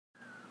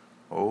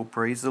Oh,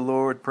 praise the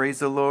Lord,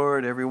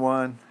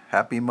 everyone.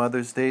 Happy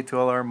Mother's Day to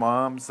all our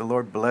moms. The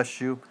Lord bless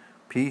you.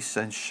 Peace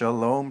and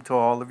shalom to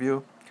all of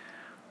you.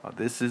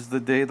 This is the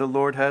day the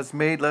Lord has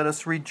made. Let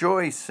us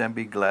rejoice and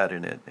be glad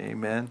in it.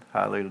 Amen.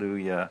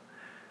 Hallelujah.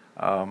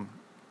 I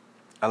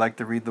like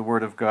to read the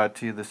Word of God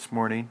to you this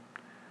morning.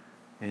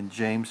 In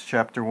James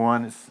chapter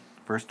 1,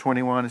 verse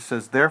 21, it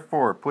says,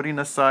 "Therefore, putting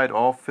aside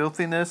all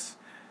filthiness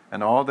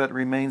and all that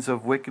remains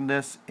of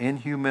wickedness in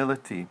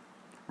humility,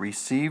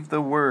 receive the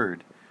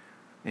word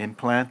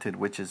implanted,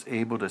 which is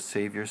able to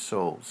save your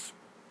souls."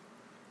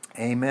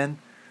 Amen.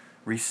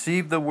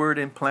 Receive the word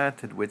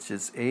implanted, which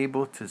is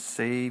able to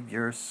save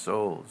your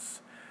souls.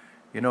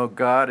 You know,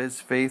 God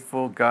is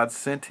faithful. God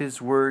sent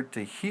His word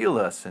to heal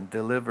us and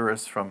deliver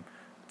us from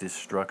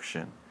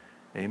destruction.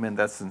 Amen.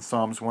 That's in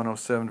Psalms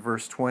 107,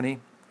 verse 20.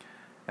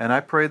 And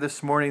I pray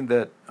this morning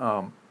that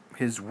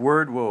His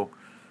word will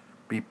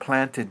be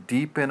planted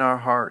deep in our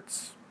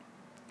hearts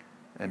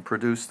and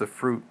produce the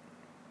fruit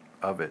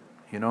of it.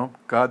 You know,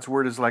 God's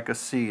word is like a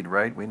seed,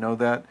 right? We know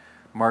that.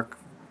 Mark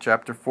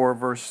chapter 4,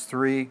 verse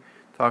 3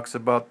 talks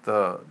about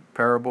the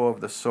parable of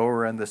the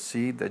sower and the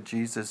seed that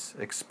Jesus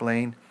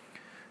explained.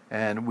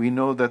 And we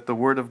know that the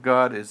word of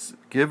God is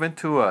given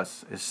to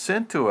us, is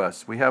sent to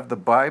us. We have the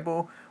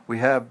Bible, we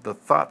have the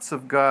thoughts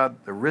of God,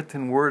 the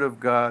written word of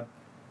God.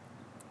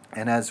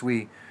 And as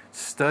we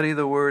study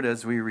the word,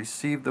 as we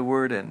receive the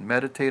word and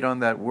meditate on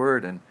that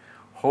word and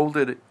hold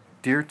it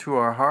dear to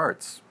our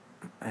hearts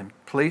and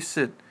place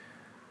it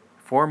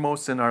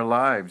foremost in our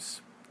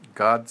lives,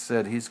 God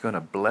said He's going to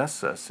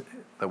bless us.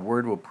 The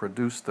word will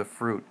produce the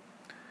fruit.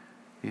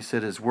 He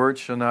said His word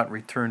shall not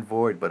return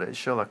void, but it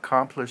shall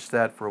accomplish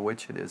that for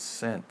which it is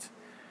sent.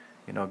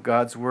 You know,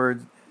 God's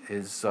word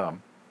is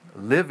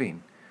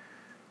living.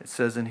 It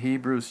says in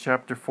Hebrews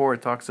chapter 4,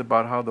 it talks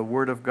about how the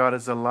word of God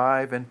is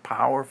alive and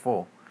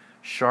powerful,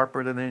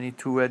 sharper than any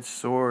two-edged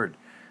sword.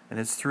 And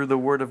it's through the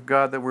word of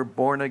God that we're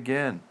born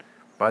again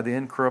by the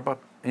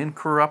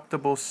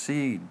incorruptible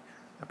seed.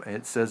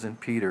 It says in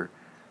Peter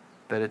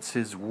that it's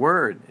His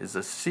word is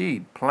a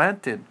seed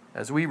planted.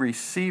 As we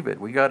receive it,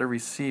 we got to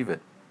receive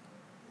it.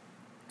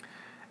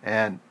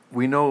 And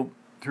we know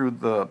through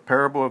the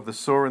parable of the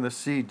sower and the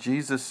seed,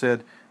 Jesus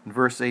said in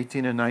verse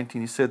 18 and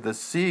 19, He said, the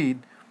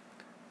seed,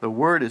 the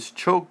word, is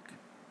choked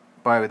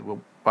by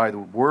the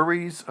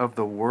worries of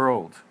the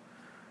world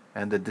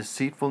and the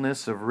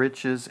deceitfulness of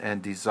riches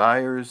and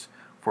desires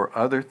for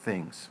other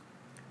things.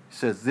 He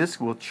says this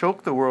will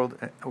choke the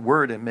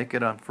word and make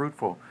it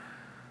unfruitful.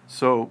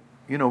 So,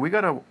 you know, we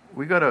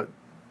gotta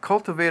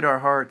cultivate our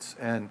hearts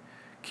and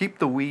keep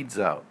the weeds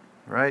out,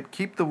 right?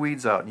 Keep the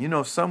weeds out. You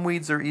know, some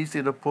weeds are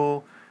easy to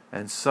pull,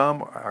 and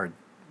some are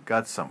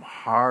got some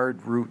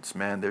hard roots,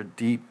 man. They're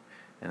deep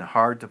and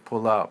hard to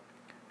pull out.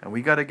 And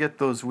we got to get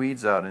those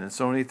weeds out. And it's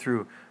only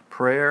through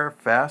prayer,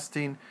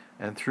 fasting,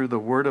 and through the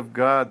Word of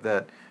God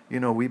that,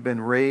 you know, we've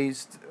been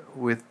raised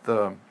with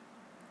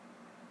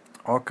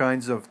all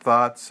kinds of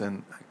thoughts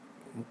and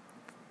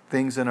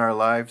things in our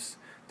lives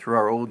through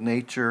our old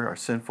nature, our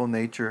sinful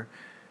nature.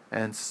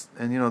 And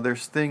you know,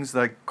 there's things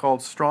like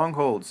called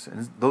strongholds.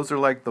 And those are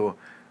like the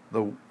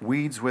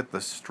weeds with the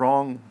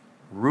strong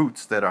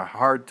roots that are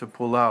hard to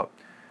pull out.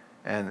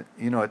 And,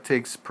 you know, it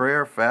takes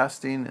prayer,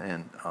 fasting,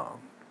 and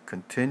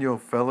continual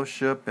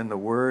fellowship in the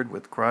Word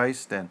with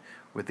Christ and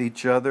with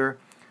each other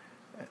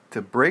to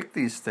break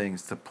these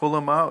things, to pull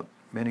them out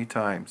many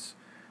times.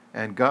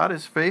 And God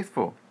is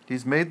faithful.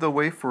 He's made the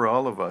way for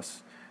all of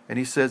us. And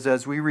He says,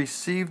 as we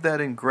receive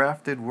that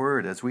engrafted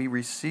Word, as we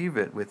receive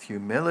it with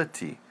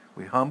humility,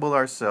 we humble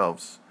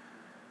ourselves.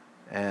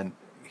 And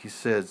He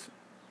says,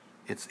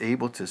 it's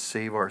able to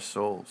save our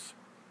souls.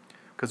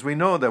 Because we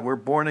know that we're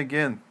born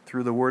again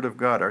through the Word of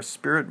God. Our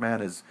spirit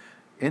man is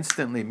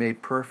instantly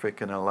made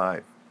perfect and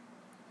alive.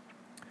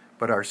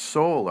 But our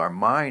soul, our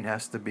mind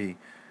has to be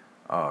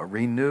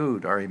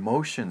renewed. Our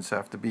emotions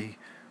have to be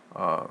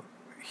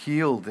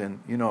healed. And,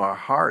 you know, our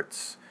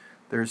hearts.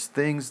 There's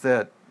things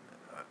that,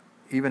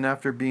 even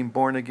after being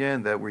born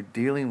again, that we're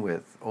dealing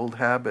with, old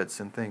habits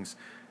and things.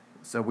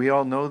 So we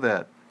all know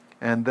that.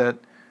 And that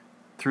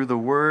through the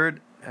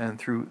Word and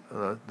through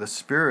the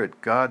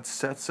Spirit, God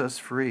sets us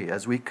free.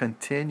 As we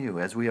continue,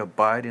 as we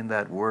abide in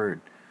that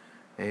Word,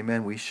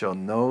 amen, we shall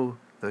know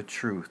the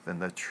truth,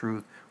 and the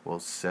truth will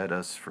set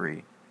us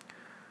free.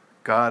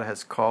 God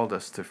has called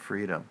us to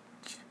freedom.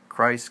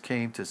 Christ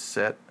came to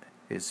set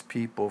His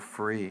people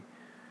free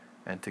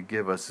and to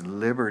give us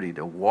liberty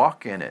to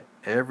walk in it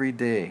every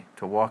day,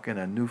 to walk in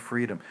a new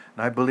freedom.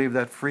 And I believe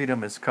that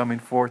freedom is coming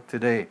forth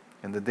today,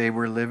 in the day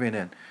we're living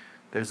in.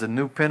 There's a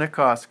new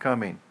Pentecost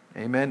coming.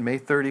 Amen. May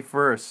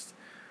 31st.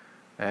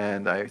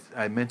 And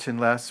I mentioned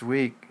last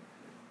week,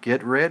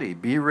 get ready,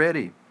 be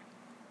ready.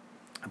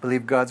 I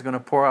believe God's going to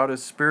pour out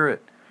His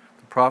Spirit.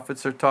 The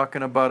prophets are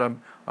talking about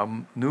a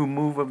new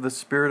move of the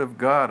Spirit of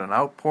God, an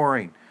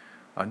outpouring,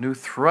 a new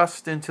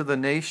thrust into the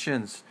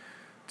nations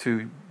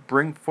to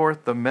bring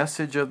forth the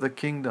message of the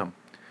kingdom.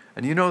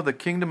 And you know, the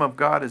kingdom of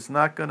God is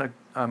not going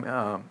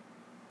to,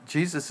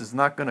 Jesus is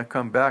not going to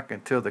come back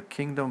until the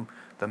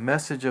The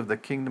message of the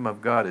kingdom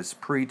of God is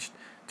preached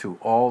to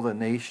all the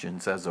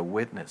nations as a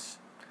witness.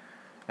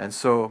 And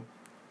so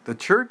the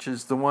church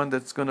is the one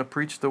that's going to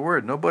preach the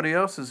word. Nobody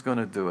else is going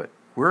to do it.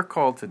 We're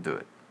called to do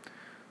it.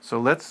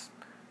 So let's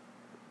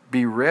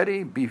be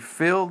ready, be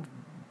filled,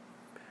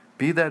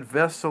 be that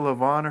vessel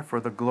of honor for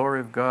the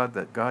glory of God,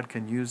 that God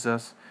can use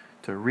us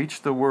to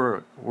reach the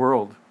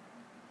world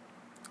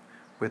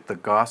with the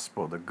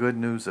gospel, the good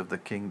news of the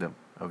kingdom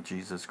of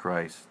Jesus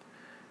Christ.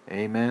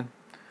 Amen.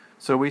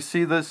 So we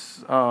see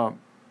this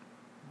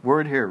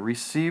word here,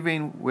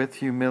 receiving with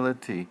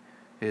humility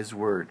His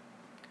word.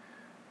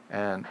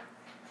 And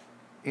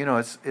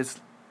there's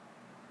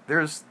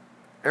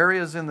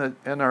areas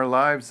in our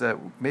lives that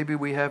maybe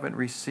we haven't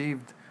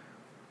received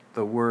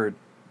the word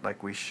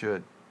like we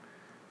should.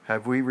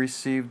 Have we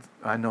received?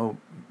 I know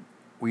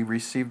we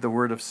received the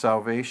word of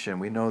salvation.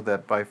 We know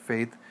that by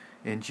faith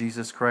in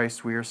Jesus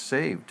Christ we are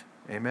saved.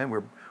 Amen.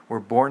 We're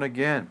born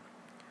again.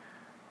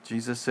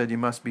 Jesus said you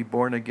must be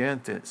born again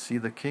to see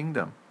the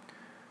kingdom.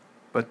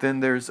 But then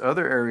there's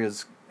other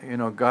areas.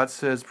 God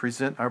says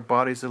present our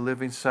bodies a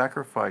living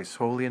sacrifice,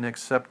 holy and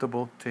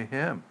acceptable to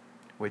Him,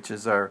 which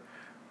is our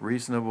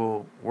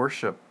reasonable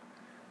worship.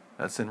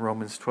 That's in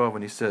Romans 12,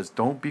 and He says,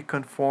 don't be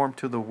conformed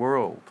to the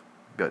world,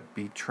 but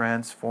be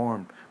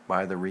transformed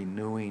by the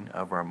renewing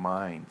of our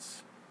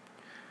minds.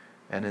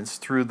 And it's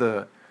through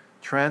the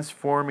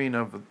transforming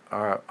of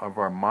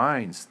our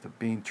minds, the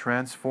being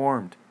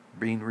transformed,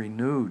 being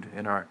renewed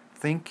in our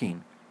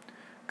thinking.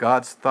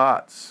 God's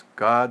thoughts,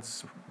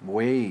 God's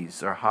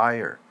ways are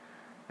higher,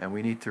 and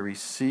we need to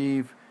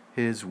receive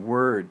His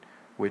word,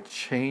 which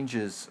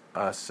changes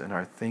us in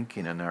our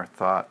thinking and our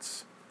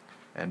thoughts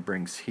and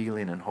brings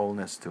healing and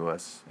wholeness to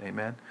us.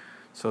 Amen.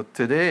 So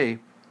today,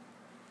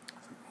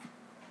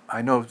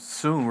 I know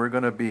soon we're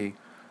going to be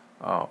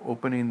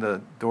opening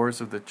the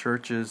doors of the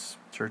churches.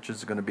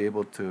 Churches are going to be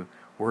able to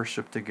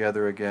worship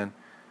together again.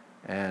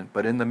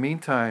 But in the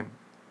meantime,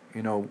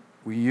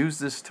 we use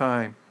this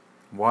time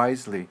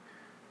wisely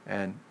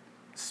and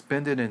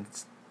spend it in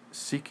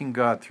seeking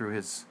God through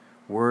His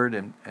word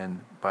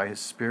and by His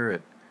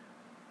Spirit.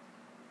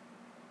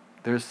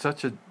 There's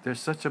such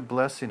a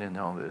blessing in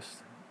all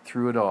this.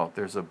 Through it all,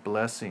 there's a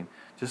blessing.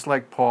 Just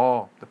like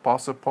Paul, the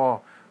Apostle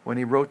Paul, when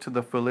he wrote to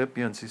the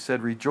Philippians, he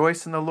said,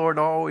 rejoice in the Lord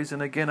always,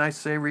 and again I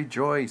say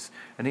rejoice.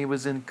 And he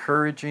was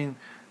encouraging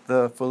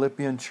the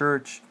Philippian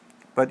church.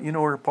 But you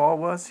know where Paul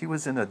was? He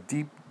was in a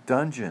deep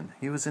dungeon.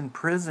 He was in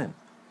prison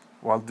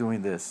while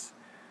doing this.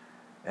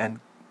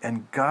 And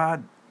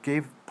God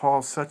gave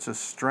Paul such a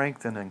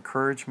strength and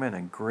encouragement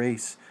and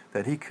grace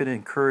that he could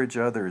encourage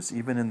others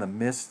even in the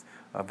midst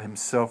of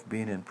himself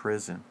being in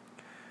prison.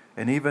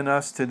 And even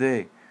us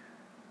today,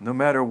 no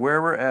matter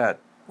where we're at,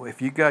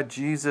 if you got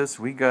Jesus,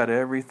 we got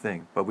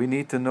everything. But we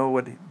need to know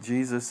what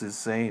Jesus is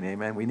saying,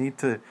 amen. We need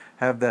to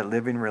have that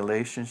living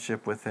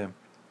relationship with Him.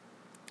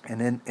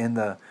 And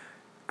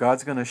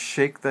God's going to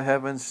shake the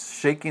heavens,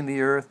 shaking the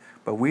earth,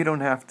 but we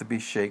don't have to be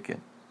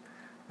shaken.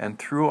 And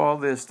through all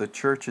this, the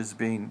church is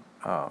being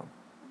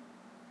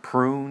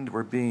pruned,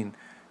 we're being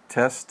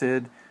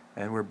tested,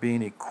 and we're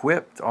being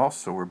equipped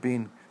also. We're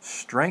being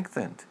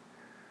strengthened.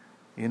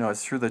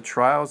 It's through the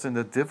trials and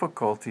the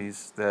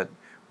difficulties that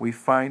we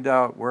find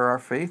out where our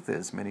faith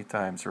is many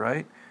times,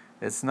 right?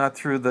 It's not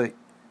through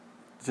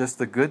just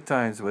the good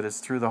times, but it's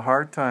through the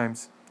hard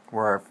times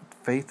where our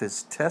faith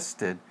is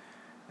tested,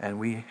 and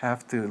we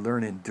have to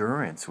learn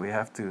endurance. We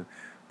have to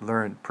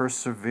learn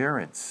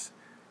perseverance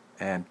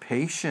and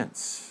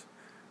patience.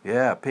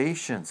 Yeah,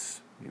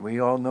 patience.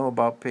 We all know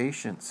about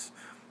patience.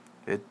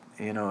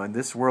 In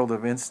this world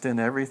of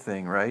instant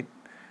everything, right?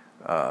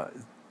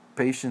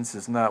 Patience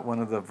is not one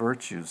of the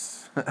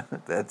virtues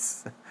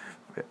that's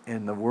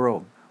in the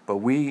world. But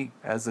we,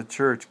 as a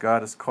church,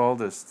 God has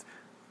called us.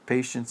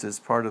 Patience is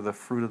part of the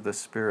fruit of the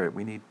Spirit.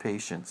 We need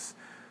patience.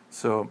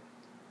 So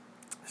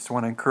I just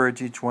want to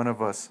encourage each one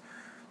of us.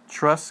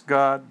 Trust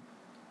God.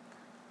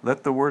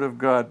 Let the Word of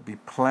God be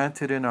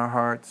planted in our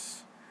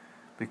hearts,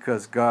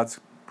 because God's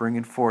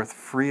bringing forth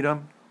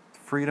freedom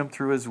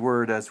through His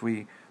Word. As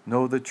we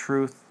know the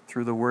truth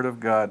through the Word of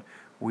God,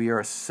 we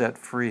are set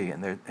free,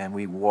 and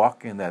we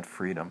walk in that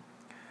freedom.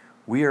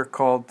 We are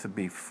called to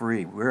be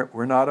free.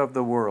 We're not of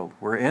the world.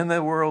 We're in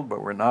the world,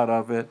 but we're not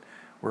of it.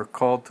 We're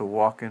called to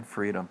walk in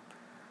freedom.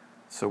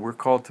 So we're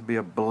called to be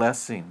a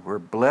blessing. We're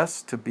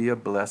blessed to be a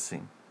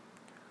blessing.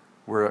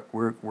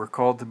 We're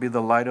called to be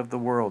the light of the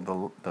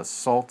world, the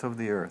salt of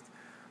the earth.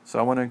 So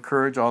I want to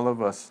encourage all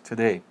of us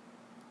today.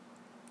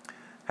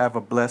 Have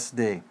a blessed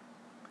day.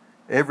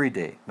 Every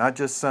day. Not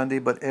just Sunday,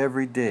 but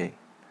every day.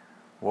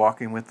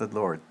 Walking with the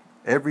Lord.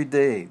 Every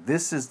day.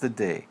 This is the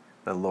day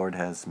the Lord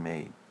has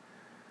made.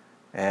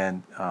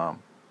 And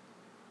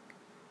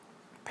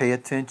pay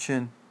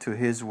attention to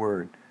His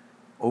word.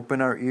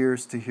 Open our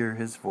ears to hear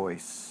His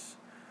voice.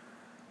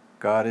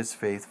 God is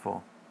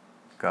faithful.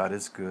 God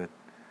is good.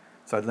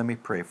 So let me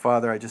pray.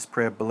 Father, I just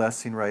pray a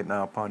blessing right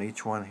now upon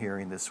each one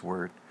hearing this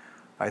word.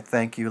 I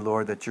thank You,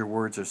 Lord, that Your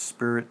words are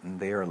spirit and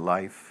they are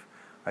life.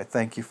 I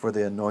thank You for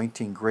the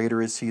anointing.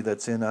 Greater is He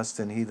that's in us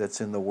than he that's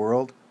in the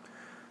world.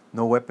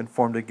 No weapon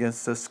formed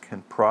against us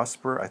can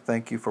prosper. I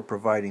thank you for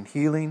providing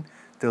healing,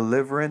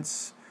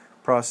 deliverance,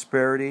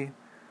 prosperity.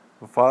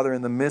 Father,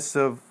 in the midst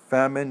of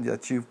famine,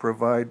 that you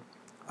provide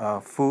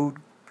food.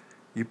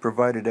 You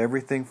provided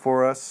everything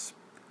for us.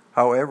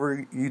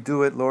 However you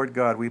do it, Lord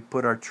God, we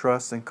put our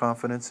trust and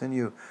confidence in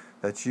you,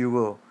 that you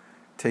will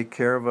take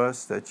care of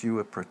us, that you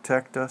will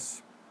protect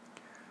us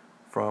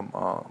from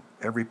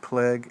every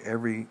plague,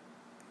 every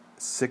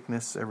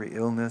sickness, every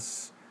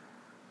illness,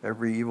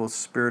 every evil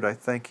spirit. I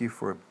thank you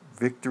for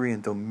victory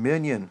and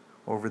dominion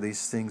over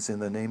these things in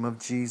the name of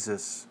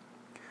Jesus.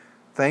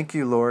 Thank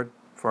you, Lord,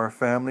 for our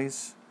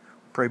families.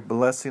 Pray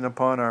blessing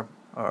upon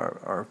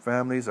our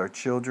families, our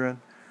children,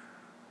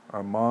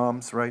 our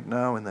moms right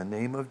now in the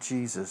name of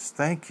Jesus.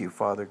 Thank you,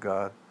 Father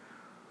God.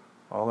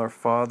 All our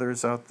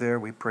fathers out there,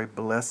 we pray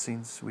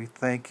blessings. We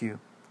thank you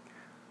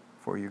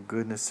for your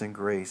goodness and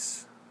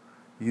grace.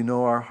 You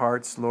know our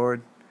hearts,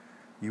 Lord.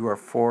 You are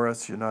for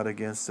us. You're not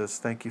against us.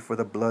 Thank you for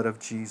the blood of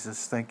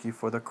Jesus. Thank you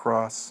for the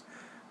cross.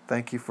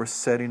 Thank you for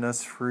setting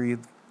us free,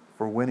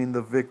 for winning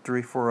the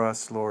victory for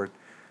us, Lord,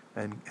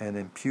 and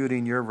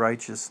imputing your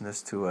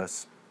righteousness to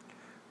us.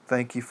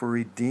 Thank you for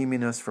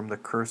redeeming us from the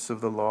curse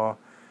of the law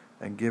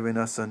and giving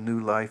us a new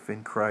life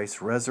in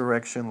Christ,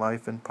 resurrection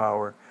life and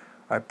power.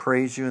 I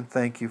praise you and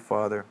thank you,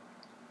 Father,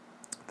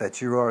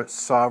 that you are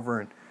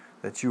sovereign,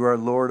 that you are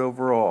Lord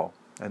over all,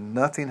 and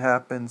nothing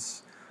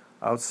happens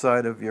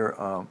outside of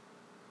your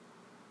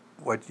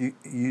what you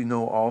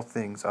know all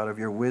things, out of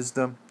your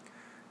wisdom.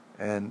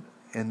 And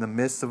in the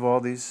midst of all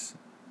these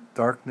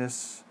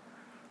darkness,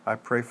 I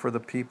pray for the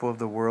people of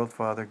the world,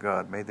 Father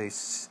God. May they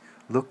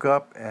look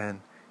up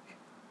and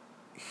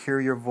hear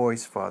your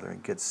voice, Father,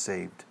 and get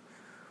saved.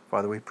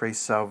 Father, we pray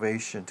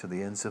salvation to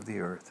the ends of the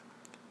earth.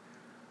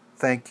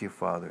 Thank you,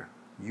 Father.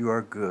 You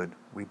are good.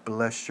 We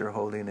bless your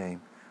holy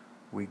name.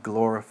 We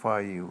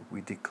glorify you.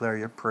 We declare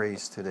your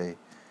praise today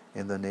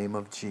in the name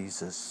of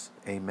Jesus.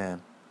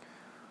 Amen.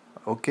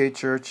 Okay,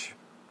 church.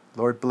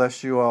 Lord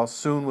bless you all.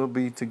 Soon we'll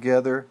be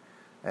together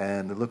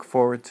and look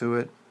forward to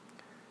it.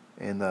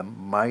 In the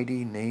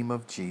mighty name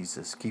of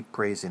Jesus. Keep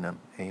praising him.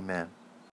 Amen.